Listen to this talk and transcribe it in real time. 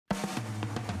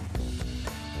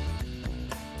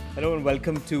Hello and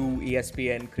welcome to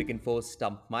ESPN Cricinfo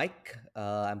Stump Mike.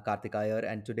 I'm Karthik Iyer,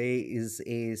 and today is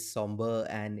a somber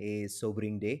and a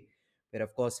sobering day. We're,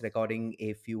 of course, recording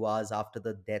a few hours after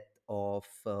the death of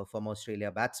former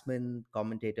Australia batsman,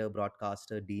 commentator,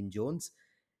 broadcaster Dean Jones.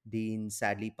 Dean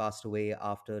sadly passed away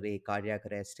after a cardiac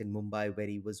arrest in Mumbai, where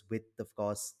he was with, of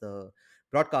course, the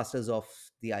broadcasters of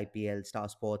the IPL Star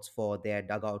Sports for their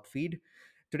dugout feed.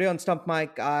 Today on Stump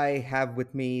Mike, I have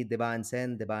with me Deban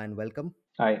Sen. Deban, welcome.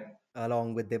 Hi.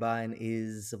 Along with Devan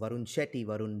is Varun Shetty.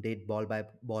 Varun did ball by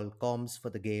ball comms for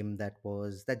the game that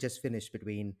just finished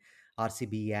between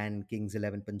RCB and Kings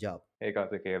 11 Punjab. Hey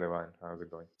Karthik, hey everyone, how's it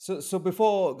going? So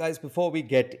before we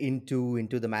get into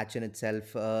the match in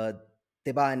itself,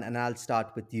 Deban, and I'll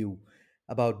start with you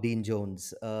about Dean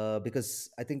Jones, because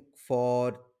I think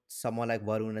for someone like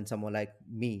Varun and someone like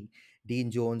me,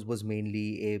 Dean Jones was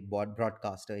mainly a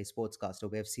broadcaster, a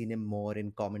sportscaster. We have seen him more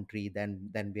in commentary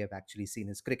than we have actually seen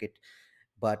his cricket.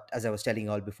 But as I was telling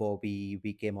you all before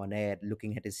we came on air,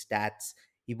 looking at his stats,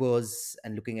 he was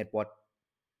and looking at what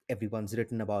everyone's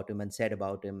written about him and said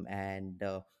about him, and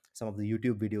some of the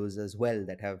YouTube videos as well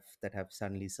that have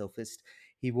suddenly surfaced.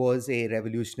 He was a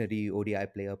revolutionary ODI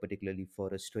player, particularly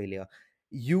for Australia.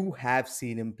 You have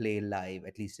seen him play live,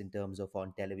 at least in terms of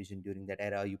on television during that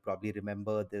era. You probably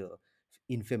remember the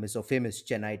infamous or famous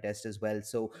Chennai test as well.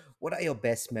 So, what are your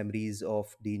best memories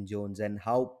of Dean Jones, and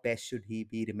how best should he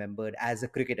be remembered as a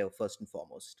cricketer first and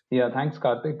foremost? Yeah, thanks,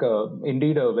 Karthik.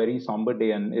 Indeed, a very somber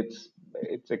day, and it's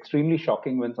extremely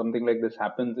shocking when something like this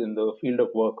happens in the field of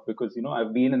work because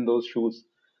I've been in those shoes.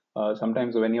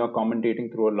 Sometimes when you're commentating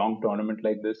through a long tournament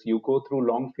like this, you go through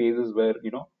long phases where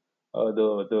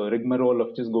the rigmarole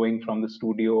of just going from the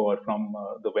studio or from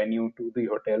the venue to the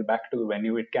hotel back to the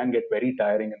venue. It can get very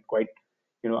tiring and quite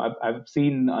I've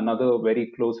seen another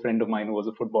very close friend of mine who was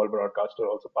a football broadcaster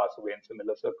also pass away in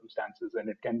similar circumstances, and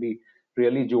it can be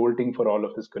really jolting for all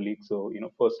of his colleagues. So,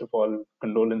 first of all,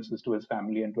 condolences to his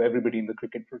family and to everybody in the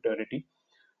cricket fraternity.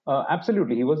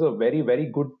 Absolutely, he was a very, very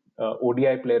good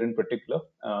ODI player in particular.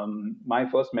 My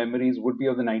first memories would be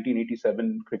of the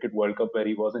 1987 Cricket World Cup, where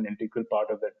he was an integral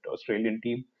part of that Australian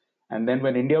team. And then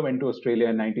when India went to Australia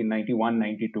in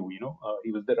 1991-92,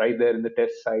 he was right there in the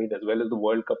Test side as well as the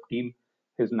World Cup team.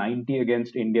 His 90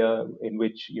 against India, in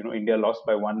which India lost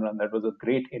by 1 run, that was a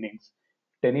great innings.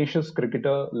 Tenacious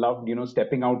cricketer, loved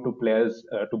stepping out to players,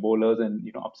 to bowlers, and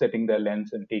upsetting their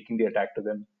lengths and taking the attack to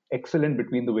them. Excellent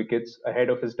between the wickets, ahead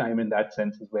of his time in that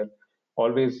sense as well.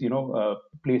 Always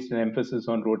placed an emphasis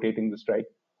on rotating the strike.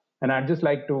 And I'd just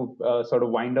like to sort of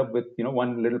wind up with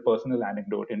one little personal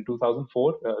anecdote. In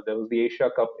 2004, there was the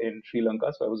Asia Cup in Sri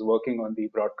Lanka, so I was working on the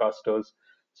broadcasters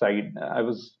side. I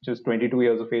was just 22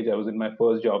 years of age. I was in my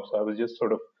first job, so I was just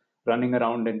sort of running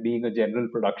around and being a general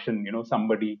production,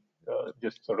 somebody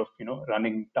just sort of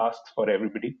running tasks for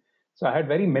everybody. So I had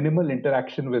very minimal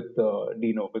interaction with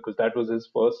Dino because that was his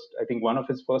first, I think, one of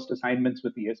his first assignments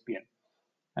with ESPN,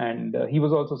 and he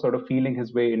was also sort of feeling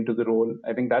his way into the role.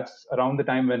 I think that's around the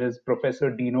time when his Professor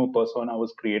Dino persona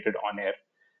was created on air,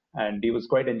 and he was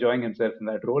quite enjoying himself in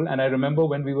that role. And I remember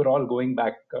when we were all going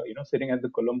back, sitting at the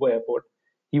Colombo airport,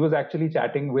 he was actually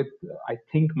chatting with, I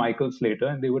think, Michael Slater,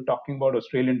 and they were talking about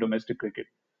Australian domestic cricket.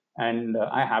 And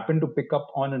I happened to pick up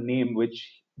on a name which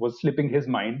was slipping his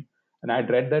mind. And I'd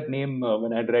read that name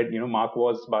when I'd read, Mark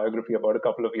Waugh's biography about a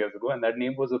couple of years ago, and that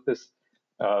name was of this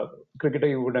uh, cricketer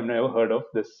you would have never heard of,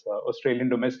 this Australian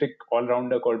domestic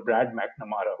all-rounder called Brad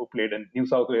McNamara, who played in New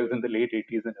South Wales in the late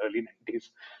 80s and early 90s.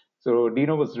 So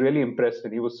Dino was really impressed,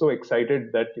 and he was so excited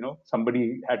that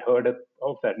somebody had heard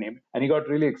of that name, and he got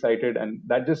really excited, and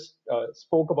that just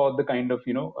spoke about the kind of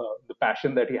the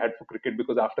passion that he had for cricket.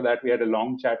 Because after that, we had a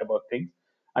long chat about things.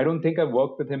 I don't think I've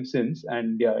worked with him since,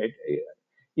 and yeah,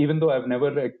 even though I've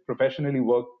never professionally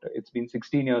worked, it's been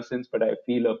 16 years since, but I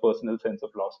feel a personal sense of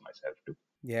loss myself too.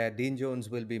 Yeah, Dean Jones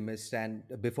will be missed. And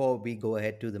before we go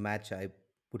ahead to the match, I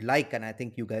would like, and I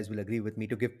think you guys will agree with me,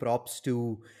 to give props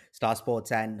to Star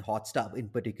Sports and Hotstar in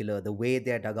particular. The way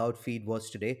their dugout feed was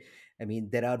today. I mean,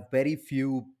 there are very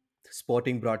few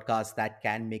sporting broadcasts that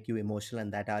can make you emotional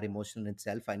and that are emotional in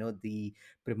itself. I know the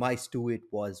premise to it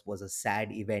was a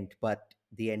sad event, but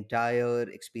the entire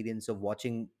experience of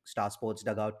watching Star Sports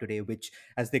dugout today, which,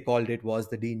 as they called it, was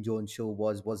the Dean Jones show,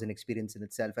 was an experience in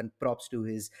itself. And props to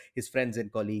his friends and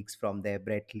colleagues from there,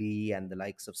 Brett Lee and the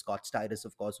likes of Scott Styrus,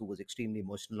 of course, who was extremely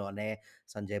emotional on air,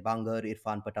 Sanjay Bangar,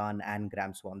 Irfan Pathan, and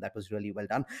Graham Swan. That was really well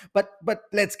done. But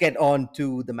let's get on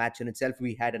to the match in itself.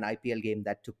 We had an IPL game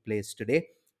that took place today,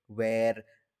 where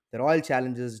the Royal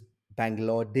Challengers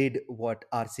Bangalore did what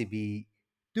RCB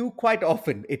do quite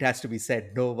often. It has to be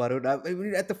said. No, Varun. I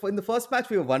mean, in the first match,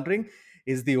 we were wondering,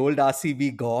 Is the old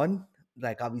RCB gone?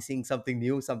 Like, are we seeing something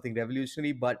new, something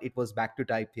revolutionary? But it was back to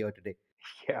type here today.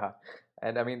 Yeah,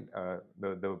 and I mean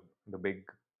the big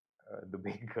the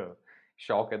big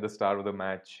shock at the start of the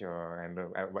match, and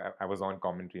I was on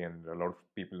commentary, and a lot of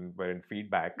people were in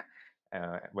feedback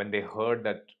when they heard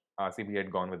that RCB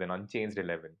had gone with an unchanged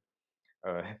 11.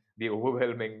 The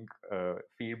overwhelming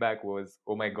feedback was,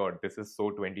 "Oh my God, this is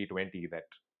so 2020 that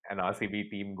an RCB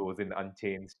team goes in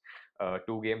unchanged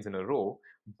 2 games in a row."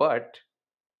 But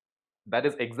that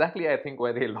is exactly, I think,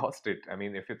 why they lost it. I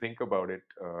mean, if you think about it,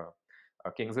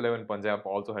 Kings 11 Punjab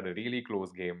also had a really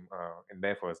close game in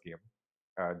their first game.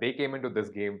 They came into this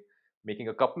game making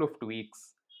a couple of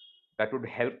tweaks that would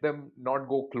help them not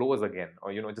go close again,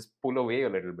 or just pull away a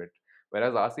little bit.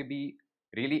 Whereas RCB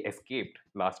really escaped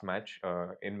last match.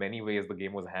 In many ways, the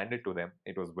game was handed to them.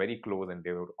 It was very close, and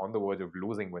they were on the verge of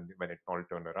losing when it all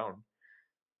turned around.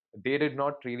 They did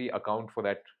not really account for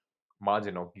that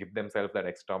margin or give themselves that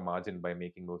extra margin by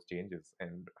making those changes.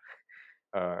 And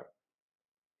uh,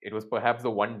 it was perhaps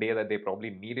the one day that they probably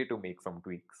needed to make some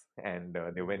tweaks, and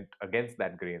they went against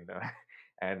that grain.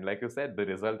 And like you said, the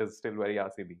result is still very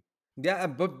RCB. Yeah,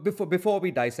 but before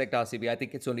we dissect RCB, I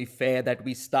think it's only fair that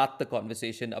we start the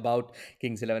conversation about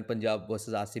Kings 11 Punjab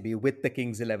versus RCB with the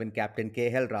Kings 11 captain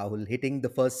KL Rahul hitting the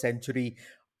first century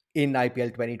in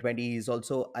IPL 2020. He's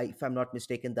also, if I'm not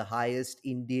mistaken, the highest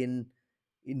Indian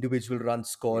individual run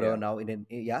scorer Yeah. now in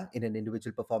an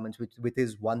individual performance with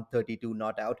his 132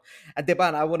 not out. And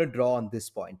Deban, I want to draw on this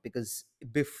point because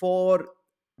before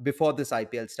this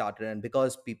IPL started, and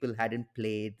because players hadn't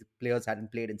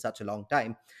played in such a long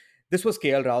time, this was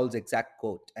KL Rahul's exact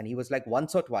quote. And he was like,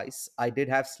 once or twice, I did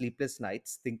have sleepless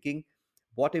nights thinking,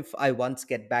 what if I once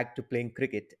get back to playing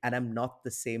cricket and I'm not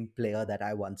the same player that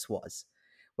I once was?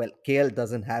 Well, KL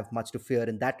doesn't have much to fear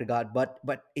in that regard, but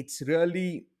it's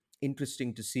really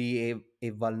interesting to see a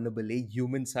vulnerable, a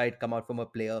human side come out from a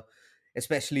player,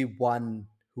 especially one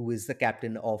who is the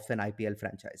captain of an IPL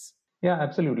franchise. Yeah,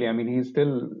 absolutely. I mean, he's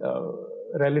still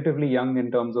relatively young in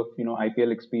terms of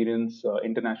IPL experience,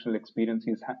 international experience.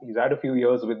 He's had a few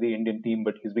years with the Indian team,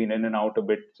 but he's been in and out a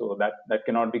bit, so that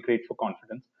cannot be great for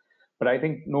confidence. But I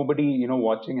think nobody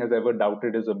watching has ever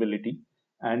doubted his ability.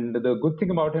 And the good thing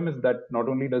about him is that not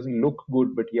only does he look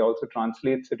good, but he also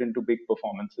translates it into big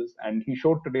performances. And he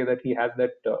showed today that he has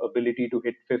that ability to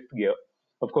hit fifth gear.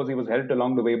 Of course, he was helped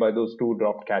along the way by those two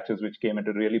dropped catches, which came at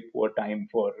a really poor time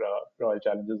for Royal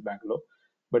Challengers Bangalore.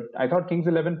 But I thought Kings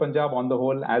 11 Punjab, on the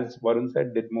whole, as Varun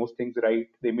said, did most things right.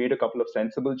 They made a couple of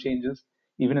sensible changes.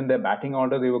 Even in their batting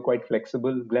order, they were quite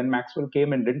flexible. Glenn Maxwell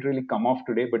came and didn't really come off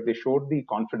today, but they showed the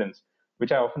confidence,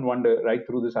 which I often wonder right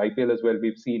through this IPL as well.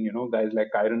 We've seen, guys like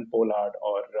Kyron Pollard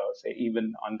or say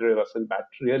even Andre Russell bat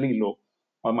really low,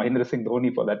 or Mahendra Singh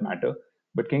Dhoni for that matter.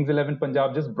 But Kings 11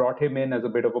 Punjab just brought him in as a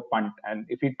bit of a punt. And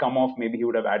if he'd come off, maybe he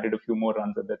would have added a few more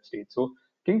runs at that stage. So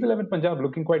Kings 11 Punjab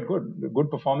looking quite good.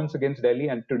 Good performance against Delhi.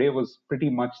 And today was pretty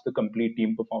much the complete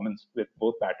team performance with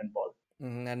both bat and ball.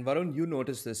 And Varun, you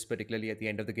noticed this particularly at the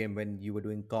end of the game when you were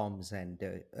doing comms and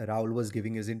Rahul was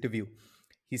giving his interview.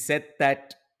 He said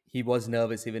that he was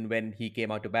nervous even when he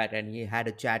came out to bat, and he had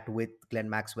a chat with Glenn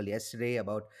Maxwell yesterday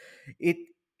about it.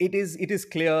 It is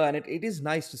clear, and it is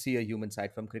nice to see a human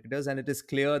side from cricketers, and it is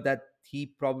clear that he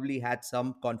probably had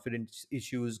some confidence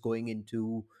issues going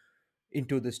into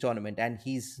this tournament, and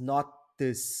he's not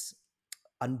this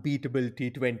unbeatable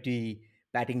T20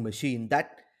 batting machine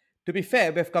that, to be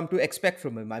fair, we've come to expect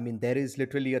from him. I mean, there is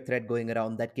literally a thread going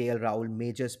around that KL Rahul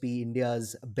may just be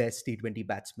India's best T20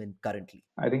 batsman currently.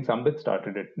 I think Sambit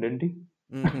started it, didn't he?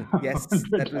 On Yes,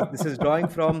 this is drawing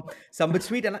Twitter. from Sambit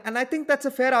Sweet, and I think that's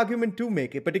a fair argument to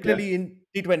make, Yeah. particularly in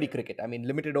T20 cricket. I mean,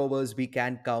 limited overs, we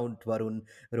can count Varun,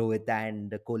 Rohit,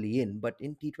 and Kohli in, but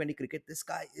in T20 cricket, this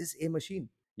guy is a machine.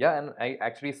 Yeah, and I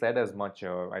actually said as much.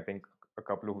 I think a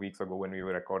couple of weeks ago when we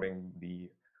were recording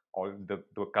the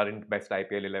current best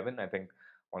IPL 11. I think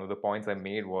one of the points I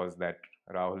made was that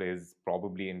Rahul is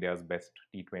probably India's best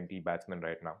T20 batsman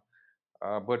right now.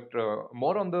 But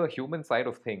more on the human side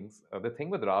of things, the thing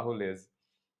with Rahul is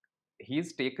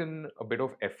he's taken a bit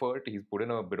of effort. He's put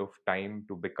in a bit of time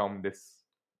to become this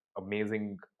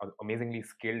amazingly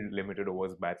skilled limited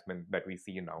overs batsman that we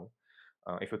see now.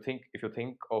 If you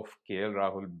think of KL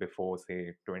Rahul before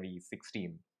say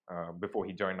 2016, before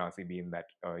he joined RCB in that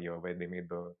year where they made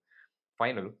the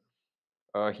final,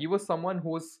 he was someone who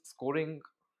was scoring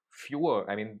fewer.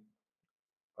 I mean,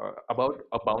 about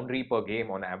a boundary per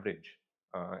game on average,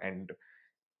 and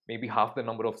maybe half the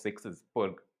number of sixes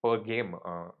per game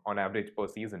on average per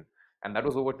season. And that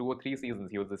was over 2 or 3 seasons.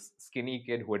 He was this skinny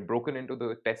kid who had broken into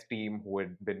the test team, who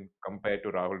had been compared to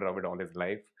Rahul Dravid all his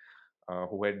life.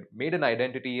 who had made an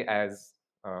identity as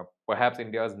perhaps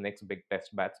India's next big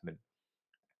test batsman.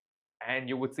 And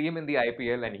you would see him in the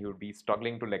IPL, and he would be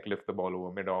struggling to like lift the ball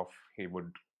over mid off. He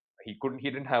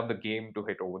didn't have the game to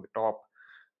hit over the top,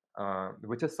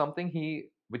 which is something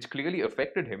which clearly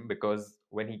affected him, because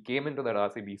when he came into that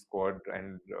RCB squad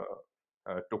and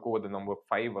took over the number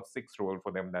 5 or 6 role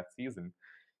for them that season,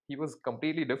 he was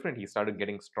completely different. He started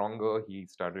getting stronger. He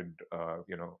started,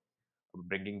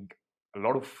 bringing a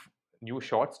lot of new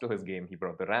shots to his game. He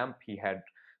brought the ramp. He had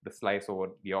the slice over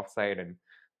the offside, and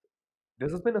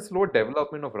this has been a slow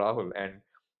development of Rahul. And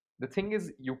the thing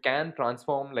is, you can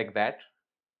transform like that,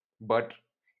 but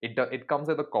it comes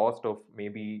at the cost of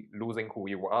maybe losing who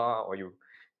you are, or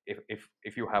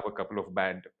if you have a couple of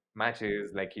bad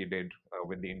matches like he did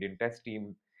with the Indian Test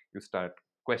team, you start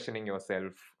questioning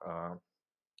yourself.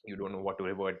 You don't know what to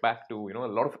revert back to. You know, a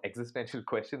lot of existential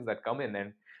questions that come in,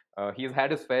 and he's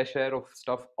had his fair share of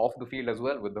stuff off the field as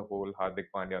well with the whole Hardik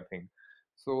Pandya thing.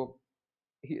 So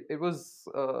it was.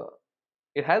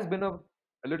 It has been a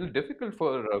little difficult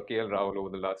for KL Rahul over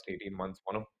the last 18 months.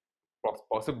 One of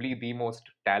possibly the most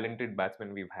talented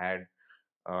batsman we've had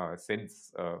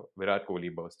since Virat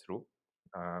Kohli burst through,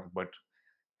 but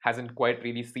hasn't quite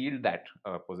really sealed that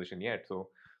position yet. So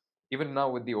even now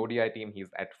with the ODI team, he's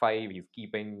at 5, he's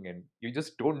keeping, and you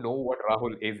just don't know what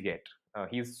Rahul is yet.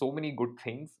 He's so many good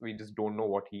things, we just don't know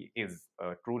what he is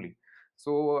truly.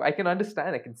 So I can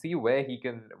understand, I can see where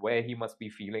he must be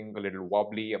feeling a little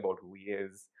wobbly about who he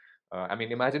is. I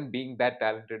mean, imagine being that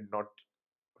talented, not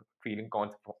feeling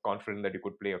confident that you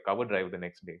could play a cover drive the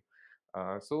next day.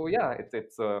 So yeah,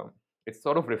 it's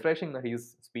sort of refreshing that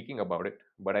he's speaking about it.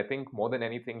 But I think more than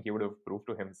anything, he would have proved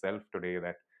to himself today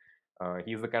that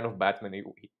he's the kind of batsman.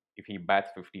 If he bats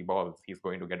 50 balls, he's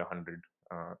going to get 100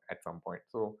 at some point.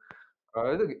 So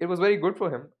it was very good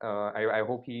for him. I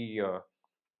hope he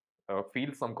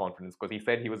feels some confidence, because he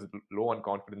said he was low on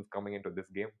confidence coming into this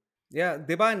game. Yeah,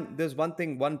 Devan, there's one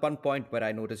thing, one point where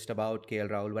I noticed about KL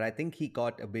Rahul, where I think he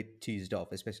got a bit cheesed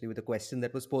off, especially with the question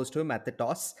that was posed to him at the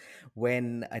toss,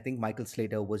 when I think Michael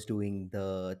Slater was doing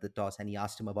the toss and he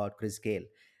asked him about Chris Gale.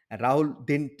 And Rahul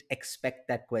didn't expect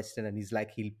that question, and he's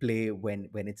like, he'll play when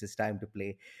it's his time to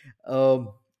play.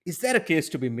 Is there a case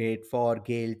to be made for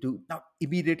Gale to not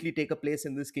immediately take a place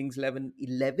in this Kings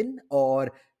 11,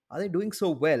 or are they doing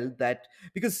so well that,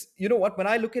 because you know what, when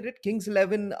I look at it, Kings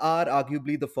 11 are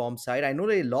arguably the form side. I know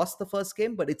they lost the first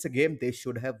game, but it's a game they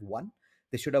should have won.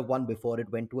 They should have won before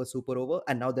it went to a super over,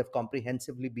 and now they've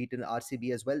comprehensively beaten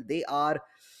RCB as well. They are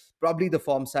probably the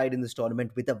form side in this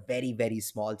tournament with a very, very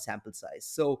small sample size.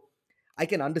 So I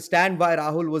can understand why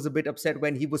Rahul was a bit upset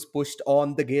when he was pushed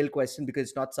on the Gale question, because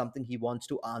it's not something he wants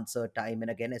to answer time and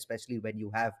again, especially when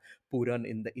you have Puran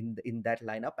in that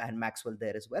lineup and Maxwell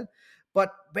there as well.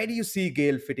 But where do you see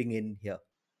Gale fitting in here?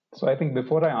 So I think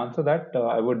before I answer that,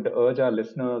 I would urge our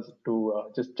listeners to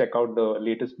just check out the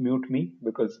latest Mute Me,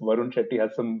 because Varun Shetty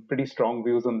has some pretty strong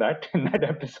views on that in that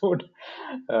episode.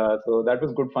 So that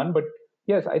was good fun. But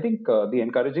yes, I think the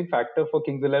encouraging factor for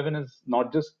Kings 11 is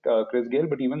not just Chris Gale,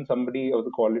 but even somebody of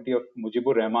the quality of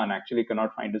Mujibur Rahman actually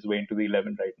cannot find his way into the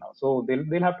 11 right now. So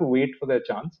they'll have to wait for their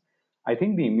chance. I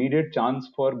think the immediate chance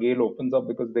for Gale opens up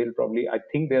because they'll probably, I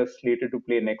think they're slated to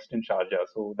play next in Sharjah.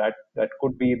 So that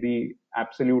could be the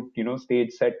absolute,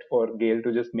 stage set for Gale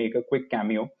to just make a quick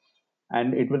cameo.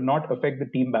 And it will not affect the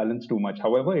team balance too much.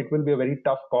 However, it will be a very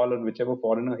tough call on whichever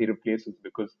foreigner he replaces,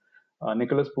 because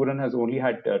Nicholas Puran has only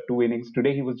had 2 innings.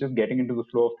 Today he was just getting into the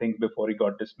flow of things before he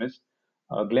got dismissed.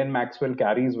 Glenn Maxwell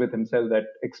carries with himself that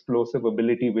explosive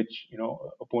ability, which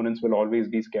opponents will always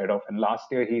be scared of. And last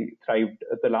year he thrived.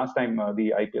 The last time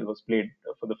the IPL was played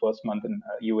for the first month in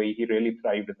UAE, he really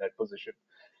thrived in that position.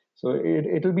 So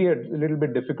it'll be a little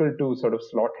bit difficult to sort of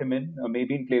slot him in,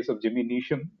 maybe in place of Jimmy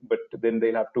Neesham, but then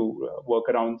they'll have to work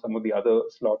around some of the other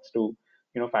slots to,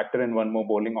 factor in one more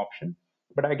bowling option.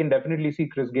 But I can definitely see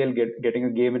Chris Gale getting a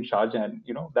game in Sharjah, and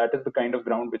that is the kind of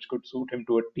ground which could suit him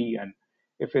to a T. And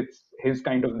if it's his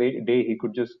kind of day, he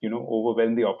could just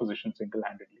overwhelm the opposition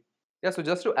single-handedly. Yeah, so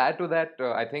just to add to that,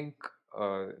 I think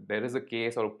there is a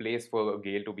case or a place for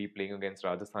Gale to be playing against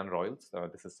Rajasthan Royals.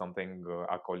 This is something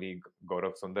our colleague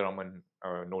Gaurav Sundaraman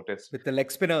noticed. With the leg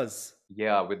spinners.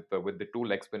 Yeah, with the two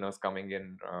leg spinners coming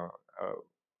in uh,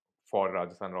 for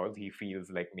Rajasthan Royals. He feels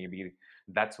like maybe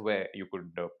that's where you could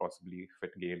possibly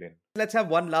fit Gale in. Let's have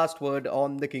one last word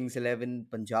on the Kings 11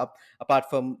 Punjab. Apart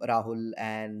from Rahul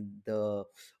and the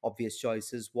obvious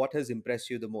choices, what has impressed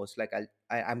you the most? Like,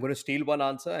 I'm going to steal one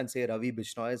answer and say Ravi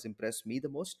Bishnoi has impressed me the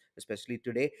most, especially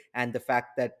today. And the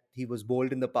fact that he was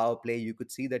bold in the power play, you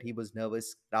could see that he was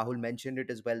nervous. Rahul mentioned it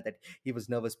as well, that he was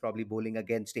nervous probably bowling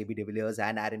against AB de Villiers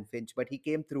and Aaron Finch, but he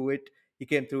came through it. He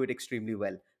came through it extremely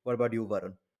well. What about you,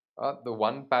 Varun? The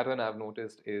one pattern I've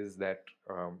noticed is that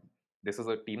this is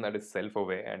a team that is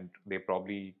self-aware, and they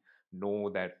probably know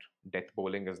that death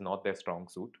bowling is not their strong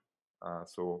suit.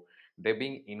 So they're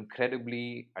being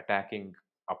incredibly attacking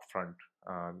up front.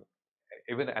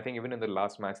 Even I think even in the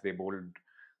last match, they bowled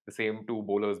the same two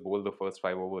bowlers bowled the first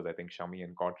 5 overs. I think Shami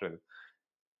and Cottrell.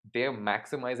 They're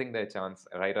maximizing their chance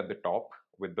right at the top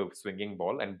with the swinging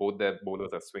ball, and both their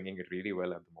bowlers are swinging it really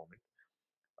well at the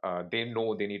moment. They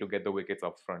know they need to get the wickets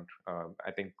up front.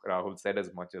 I think Rahul said as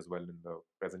much as well in the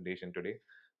presentation today.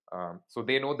 So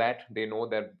they know that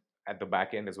at the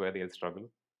back end is where they'll struggle.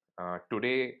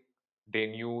 Today, they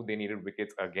knew they needed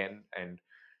wickets again, and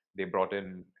they brought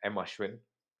in M Ashwin.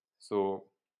 So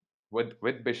with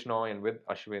Bishnoi and with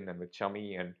Ashwin and with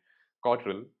Shami and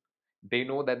Cottrell, they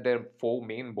know that their four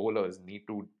main bowlers need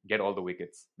to get all the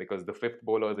wickets because the fifth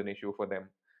bowler is an issue for them.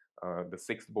 The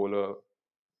sixth bowler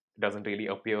doesn't really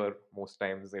appear most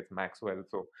times. It's Maxwell.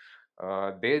 So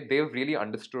they've really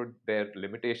understood their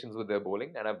limitations with their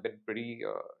bowling, and I've been pretty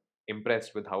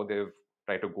impressed with how they've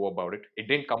tried to go about it. It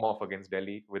didn't come off against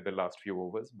Delhi with the last few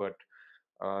overs, but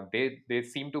they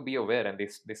seem to be aware, and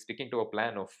they're sticking to a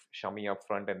plan of Shami up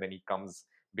front, and then he comes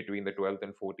between the 12th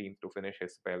and 14th to finish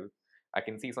his spell. I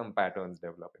can see some patterns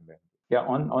developing there. Yeah,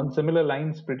 on similar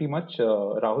lines, pretty much.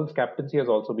 Rahul's captaincy has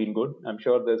also been good. I'm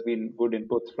sure there's been good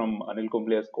inputs from Anil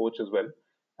Kumble as coach as well.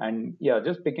 And yeah,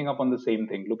 just picking up on the same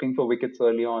thing, looking for wickets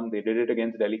early on. They did it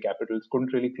against Delhi Capitals,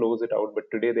 couldn't really close it out, but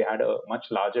today they had a much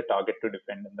larger target to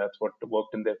defend, and that's what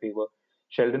worked in their favor.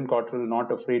 Sheldon Cottrell not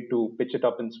afraid to pitch it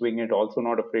up and swing it, also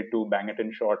not afraid to bang it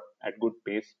in short at good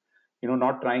pace.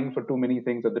 Not trying for too many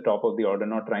things at the top of the order,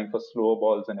 not trying for slower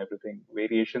balls and everything.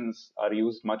 Variations are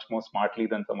used much more smartly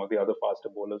than some of the other faster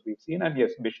bowlers we've seen. And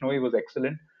yes, Bishnoi was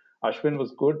excellent. Ashwin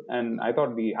was good. And I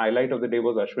thought the highlight of the day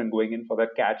was Ashwin going in for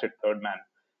that catch at third man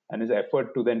and his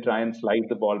effort to then try and slide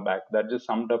the ball back. That just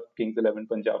summed up Kings 11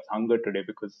 Punjab's hunger today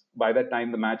because by that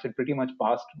time the match had pretty much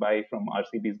passed by from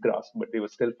RCB's grasp, but they were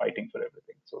still fighting for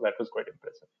everything. So that was quite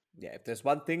impressive. Yeah, if there's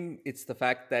one thing, it's the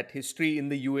fact that history in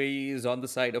the UAE is on the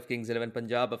side of Kings 11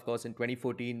 Punjab. Of course, in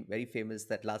 2014, very famous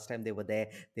that last time they were there,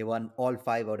 they won all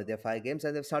five out of their five games,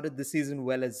 and they've started this season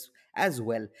well as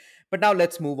well. But now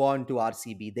let's move on to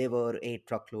RCB. They were a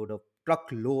truckloads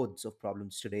of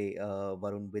problems today,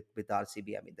 Varun, with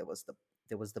RCB. I mean, there was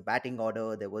the batting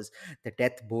order, there was the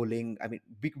death bowling. I mean,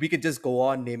 we can just go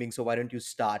on naming. So why don't you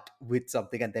start with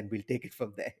something and then we'll take it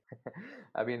from there?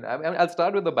 I'll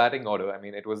start with the batting order. I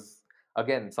mean, it was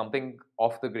again something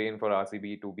off the grain for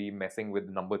RCB to be messing with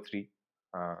number three.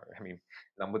 I mean,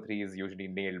 number three is usually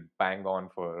nailed bang on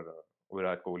for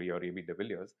Virat Kohli or AB de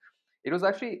Villiers. It was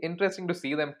actually interesting to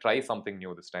see them try something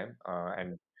new this time,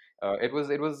 and it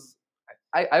was.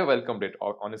 I welcomed it.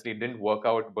 Honestly, it didn't work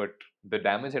out, but the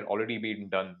damage had already been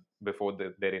done before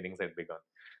their innings had begun.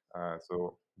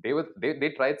 So they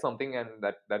tried something, and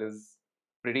that is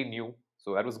pretty new.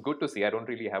 So that was good to see. I don't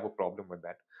really have a problem with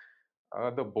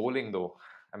that. The bowling, though,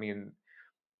 I mean,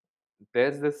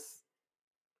 there's this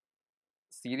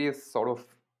serious sort of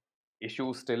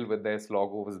issue still with their slog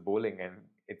overs bowling, and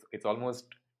it's almost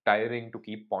tiring to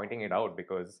keep pointing it out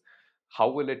because how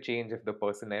will it change if the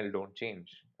personnel don't change?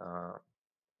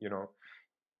 You know,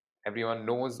 everyone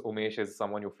knows Umesh is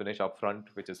someone you finish up front,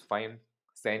 which is fine.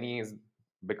 Saini has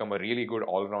become a really good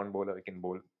all-round bowler. He can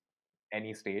bowl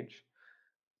any stage,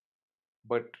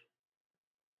 but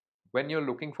when you're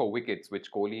looking for wickets,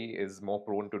 which Kohli is more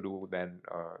prone to do than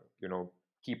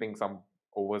keeping some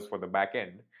overs for the back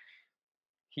end,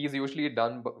 he's usually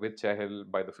done with Chahal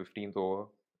by the 15th over,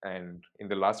 and in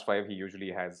the last five, he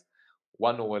usually has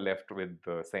 1 over left with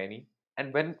Saini.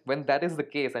 And when that is the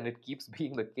case, and it keeps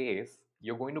being the case,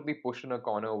 you're going to be pushed in a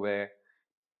corner where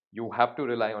you have to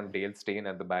rely on Dale Steyn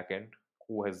at the back end,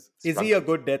 who has Is he a struggled.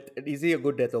 good death? Is he a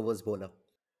good death overs bowler?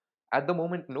 At the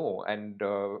moment, no. And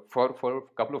for a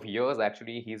couple of years,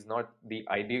 actually, he's not the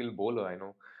ideal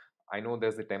bowler. I know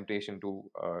there's a temptation to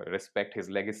respect his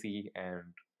legacy and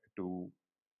to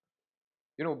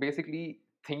basically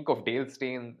think of Dale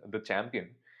Steyn the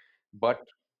champion. But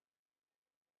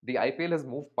the IPL has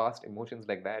moved past emotions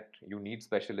like that. You need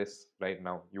specialists right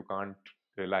now. You can't.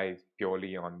 rely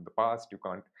purely on the past. You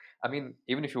can't. I mean,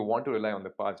 even if you want to rely on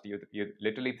the past, you're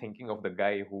literally thinking of the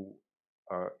guy who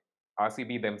uh,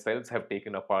 RCB themselves have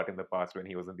taken apart in the past when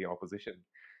he was in the opposition.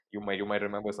 You might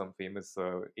remember some famous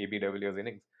AB de Villiers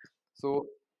innings. So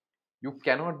you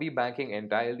cannot be banking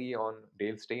entirely on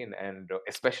Dale Steyn, and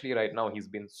especially right now, he's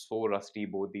been so rusty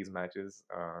both these matches.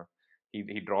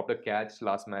 He dropped a catch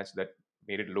last match that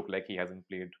made it look like he hasn't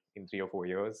played in 3 or 4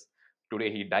 years.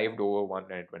 Today he dived over one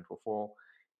and it went for four.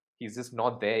 He's just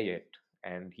not there yet,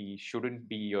 and he shouldn't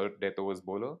be your death overs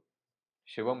bowler.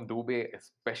 Shivam Dubey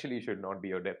especially should not be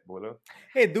your death bowler.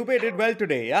 Hey, Dubey did well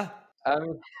today, yeah. I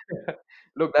mean,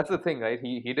 look, that's the thing, right?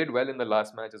 He did well in the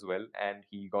last match as well, and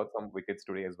he got some wickets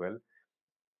today as well.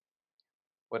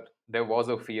 But there was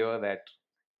a fear that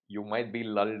you might be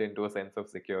lulled into a sense of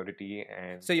security,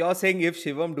 and So you're saying if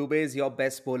Shivam Dubey is your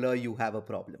best bowler, you have a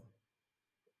problem.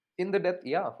 in the depth,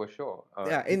 yeah, for sure.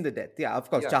 Yeah, in the death. Yeah, of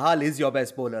course. Yeah, Chahal is your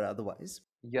best bowler otherwise.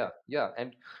 yeah,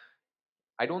 and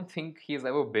I don't think he's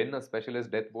ever been a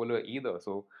specialist death bowler either.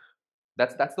 So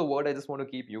that's the word I just want to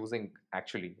keep using.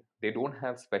 Actually, they don't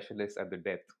have specialists at the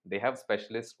death. They have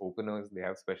specialist openers. They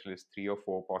have specialist three or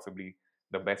four, possibly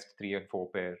the best 3 and 4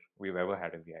 pair we've ever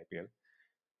had in the IPL.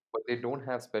 But they don't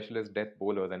have specialist death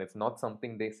bowlers, and it's not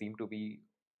something they seem to be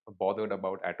bothered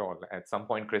about at all. At some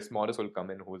point, Chris Morris will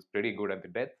come in, who's pretty good at the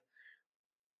death,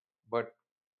 but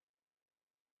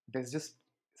there's just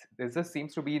there just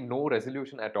seems to be no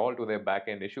resolution at all to their back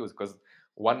end issues, because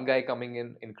one guy coming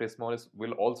in Chris Morris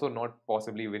will also not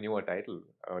possibly win you a title,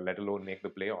 let alone make the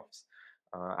playoffs.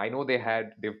 I know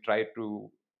they've tried to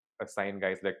assign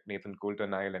guys like Nathan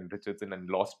Coulter-Nile and Richardson and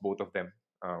lost both of them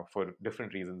for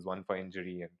different reasons, one for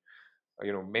injury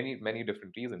and many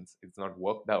different reasons. It's not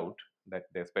worked out that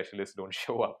their specialists don't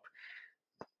show up,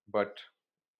 but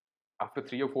after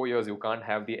 3 or 4 years you can't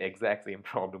have the exact same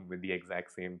problem with the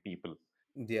exact same people.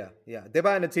 Yeah, yeah.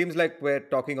 Deba, and it seems like we're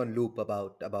talking on loop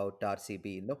about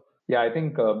RCB, no? Yeah, I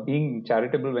think being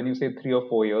charitable when you say 3 or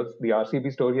 4 years, the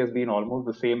RCB story has been almost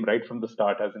the same right from the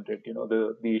start, hasn't it? You know,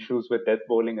 the issues with death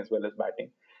bowling as well as batting.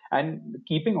 And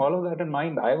keeping all of that in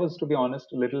mind, I was, to be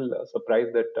honest, a little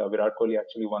surprised that Virat Kohli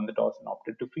actually won the toss and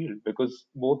opted to field, because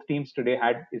both teams today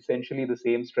had essentially the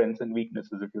same strengths and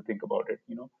weaknesses, if you think about it.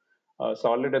 You know,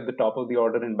 solid at the top of the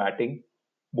order in batting.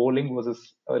 Bowling was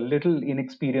a little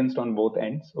inexperienced on both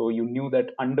ends, so you knew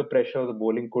that under pressure the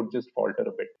bowling could just falter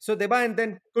a bit. So Deba, and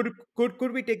then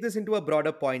could we take this into a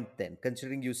broader point then?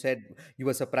 Considering you said you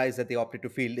were surprised that they opted to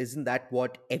field, isn't that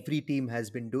what every team has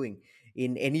been doing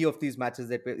in any of these matches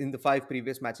in the five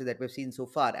previous matches that we've seen so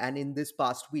far, and in this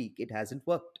past week, it hasn't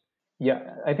worked.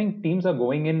 Yeah, I think teams are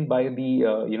going in by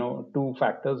the two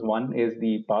factors. One is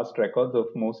the past records of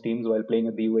most teams while playing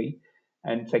at the UAE,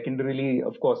 and secondarily,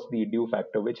 of course, the due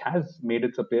factor, which has made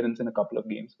its appearance in a couple of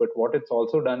games. But what it's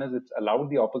also done is it's allowed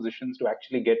the oppositions to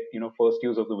actually get first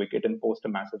use of the wicket and post a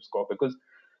massive score. Because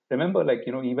remember, like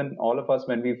even all of us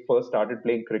when we first started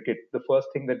playing cricket, the first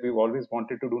thing that we've always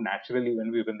wanted to do naturally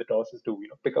when we win the toss is to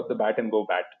pick up the bat and go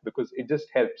bat, because it just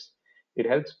helps. It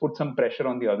helps put some pressure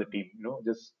on the other team.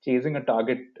 Just chasing a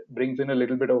target brings in a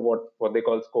little bit of what they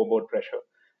call scoreboard pressure,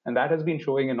 and that has been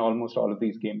showing in almost all of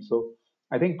these games. So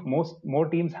I think more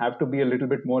teams have to be a little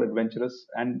bit more adventurous,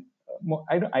 and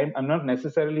I'm not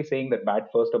necessarily saying that bat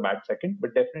first or bat second,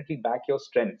 but definitely back your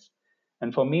strengths.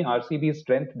 And for me, RCB's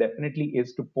strength definitely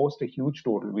is to post a huge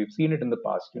total. We've seen it in the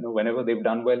past. Whenever they've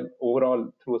done well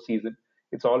overall through a season,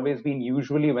 it's always been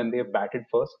usually when they've batted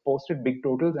first, posted big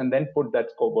totals, and then put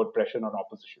that scoreboard pressure on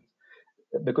oppositions.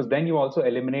 Because then you also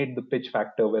eliminate the pitch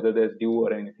factor, whether there's dew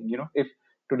or anything. If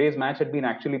today's match had been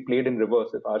actually played in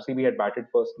reverse, if RCB had batted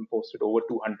first and posted over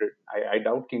 200, I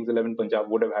doubt Kings 11 Punjab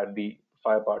would have had the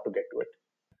firepower to get to it.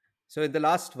 So in the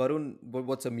last, Varun,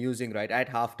 what's amusing, right? At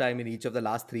halftime in each of the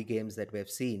last three games that we've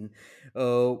seen,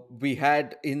 we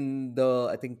had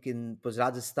I think in was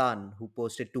Rajasthan who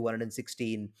posted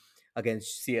 216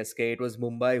 against CSK. It was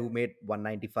Mumbai who made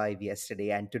 195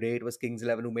 yesterday, and today it was Kings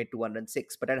 11 who made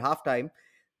 206. But at halftime,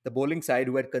 the bowling side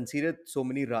who had conceded so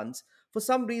many runs, for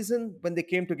some reason, when they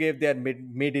came to give their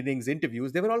mid innings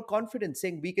interviews, they were all confident,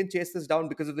 saying we can chase this down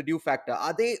because of the due factor.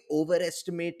 Are they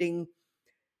overestimating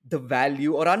the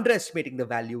value or underestimating the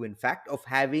value, in fact, of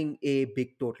having a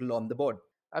big total on the board?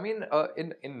 I mean,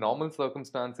 in normal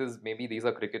circumstances, maybe these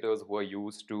are cricketers who are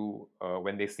used to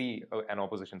when they see an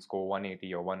opposition score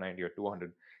 180 or 190 or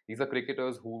 200. These are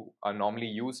cricketers who are normally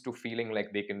used to feeling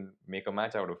like they can make a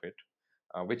match out of it,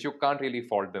 which you can't really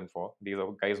fault them for. These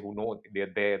are guys who know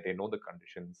they're there, they know the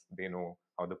conditions, they know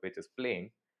how the pitch is playing.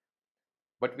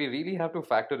 But we really have to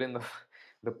factor in the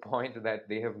the point that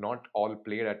they have not all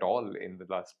played at all in the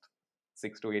last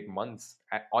 6 to 8 months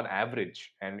on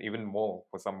average, and even more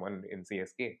for someone in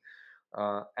CSK.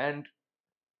 And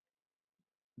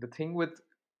the thing with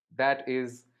that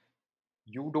is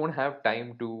you don't have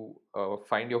time to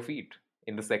find your feet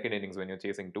in the second innings when you're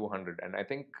chasing 200, and I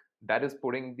think that is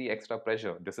putting the extra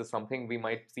pressure. This is something we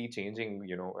might see changing,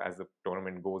 as the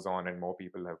tournament goes on and more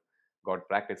people have got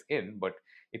practice in, but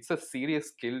it's a serious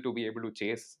skill to be able to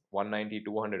chase 190,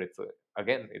 200.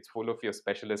 Again, it's full of your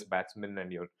specialist batsmen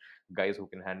and your guys who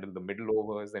can handle the middle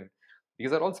overs, and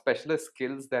these are all specialist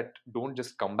skills that don't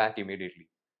just come back immediately.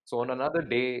 So on another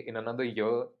day, in another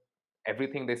year,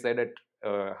 everything they said at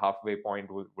halfway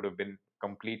point would have been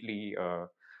completely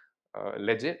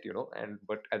legit, and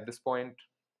but at this point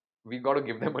we got to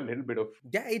give them a little bit of.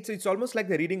 Yeah, it's almost like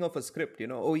the reading of a script.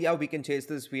 Oh yeah, we can chase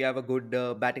this. We have a good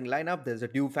batting lineup. There's a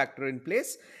due factor in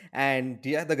place, and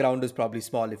yeah, the ground is probably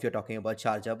small if you're talking about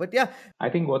Sharjah. But yeah, I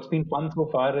think what's been fun so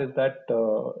far is that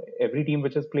every team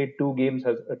which has played two games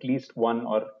has at least won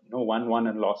or won one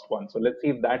and lost one. So let's see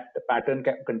if that pattern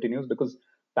continues, because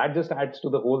that just adds to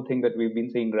the whole thing that we've been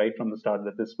saying right from the start,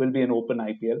 that this will be an open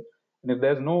IPL. And if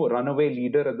there's no runaway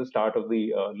leader at the start of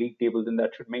the league table, then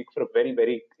that should make for a very,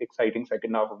 very exciting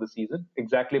second half of the season.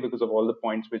 Exactly because of all the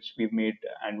points which we've made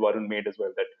and Varun made as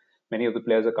well, that many of the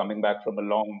players are coming back from a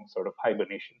long sort of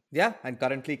hibernation. yeah, and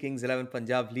currently Kings 11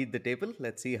 Punjab lead the table.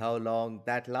 Let's see how long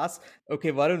that lasts.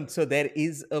 Okay, Varun, so there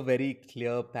is a very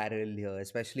clear parallel here,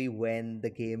 especially when the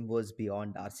game was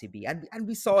beyond RCB. And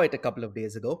we saw it a couple of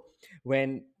days ago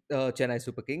when Chennai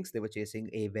Super Kings, they were chasing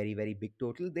a very, very big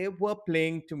total. They were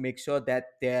playing to make sure that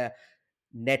their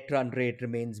net run rate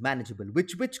remains manageable,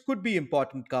 which could be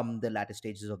important come the latter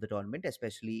stages of the tournament,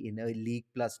 especially in a league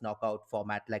plus knockout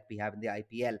format like we have in the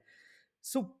IPL.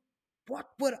 So, what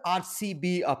were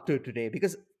RCB up to today?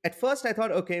 Because at first I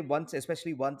thought, okay,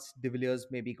 especially once De Villiers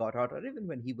maybe got out, or even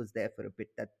when he was there for a bit,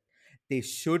 that they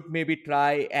should maybe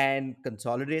try and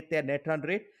consolidate their net run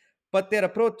rate. But their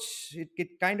approach,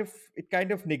 it kind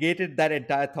of negated that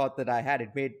entire thought that I had.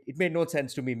 It made no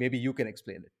sense to me. Maybe you can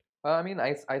explain it. I mean,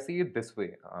 I see it this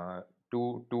way.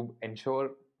 To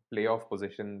ensure playoff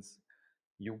positions,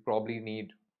 you probably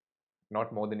need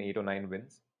not more than 8 or 9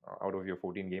 wins out of your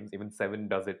 14 games. Even seven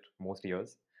does it most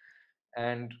years.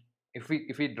 And if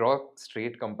we draw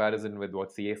straight comparison with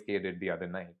what CSK did the other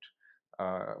night,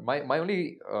 my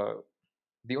only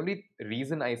the only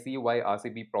reason I see why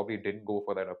RCB probably didn't go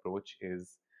for that approach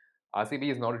is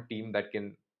RCB is not a team that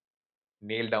can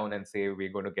nail down and say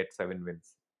we're going to get 7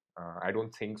 wins. I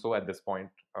don't think so at this point.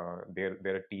 They're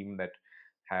a team that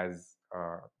has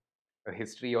a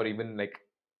history or even like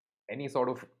any sort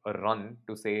of a run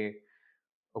to say,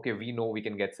 okay, we know we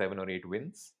can get 7 or 8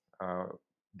 wins.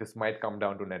 This might come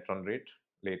down to net run rate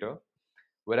later.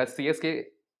 Whereas CSK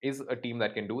is a team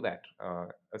that can do that.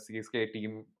 A CSK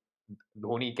team,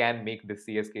 Dhoni can make this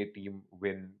CSK team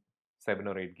win 7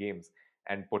 or 8 games,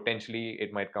 and potentially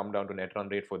it might come down to net run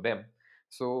rate for them.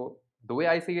 So the way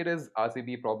I see it is,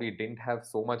 RCB probably didn't have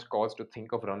so much cause to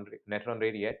think of net run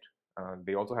rate yet.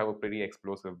 They also have a pretty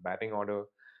explosive batting order,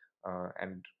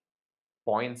 and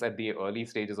points at the early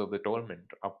stages of the tournament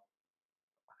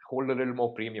hold a little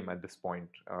more premium at this point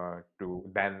to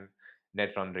than net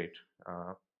run rate.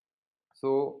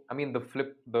 So I mean, the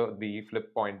flip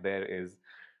point there is,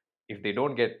 if they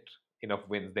don't get enough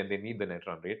wins, then they need the net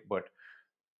run rate. But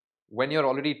when you're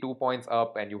already 2 points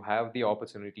up and you have the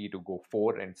opportunity to go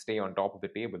four and stay on top of the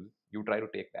table, you try to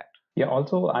take that. Yeah,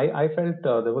 also, I felt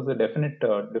there was a definite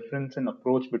difference in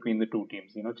approach between the two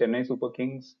teams. Chennai Super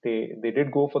Kings, they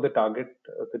did go for the target.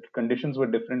 The conditions were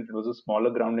different. It was a smaller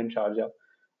ground in Sharjah.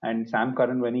 And Sam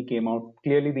Curran, when he came out,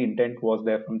 clearly the intent was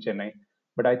there from Chennai.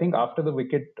 But I think after the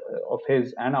wicket of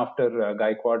his and after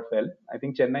Gaikwad fell, I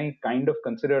think Chennai kind of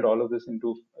considered all of this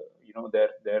into, their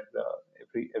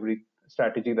every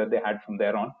strategy that they had from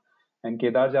there on. And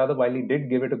Kedar Jadhav, while he did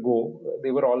give it a go,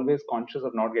 they were always conscious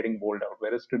of not getting bowled out.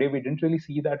 Whereas today we didn't really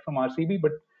see that from RCB,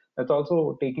 but that's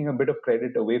also taking a bit of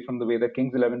credit away from the way that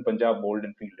Kings 11 Punjab bowled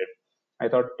and fielded. I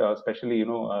thought, especially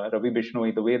Ravi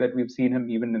Bishnoi, the way that we've seen him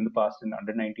even in the past in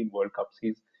under 19 World Cups,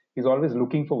 he's always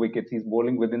looking for wickets. He's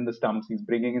bowling within the stumps. He's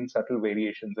bringing in subtle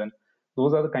variations, and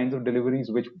those are the kinds of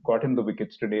deliveries which got him the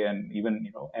wickets today. And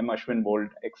even M Ashwin bowled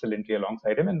excellently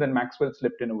alongside him, and then Maxwell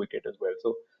slipped in a wicket as well.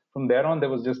 So from there on, there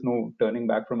was just no turning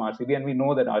back from RCB, and we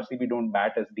know that RCB don't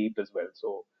bat as deep as well.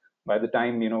 So by the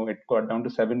time it got down to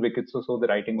 7 wickets or so, the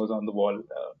writing was on the wall.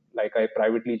 Like I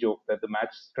privately joked that the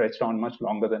match stretched on much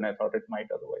longer than I thought it might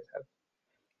otherwise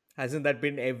Hasn't that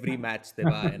been every match, have.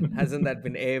 Devan? Hasn't that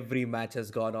been every match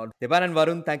has gone on? Devan and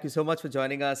Varun, thank you so much for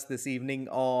joining us this evening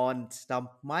on Stump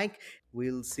Mike.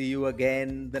 We'll see you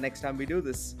again the next time we do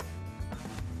this.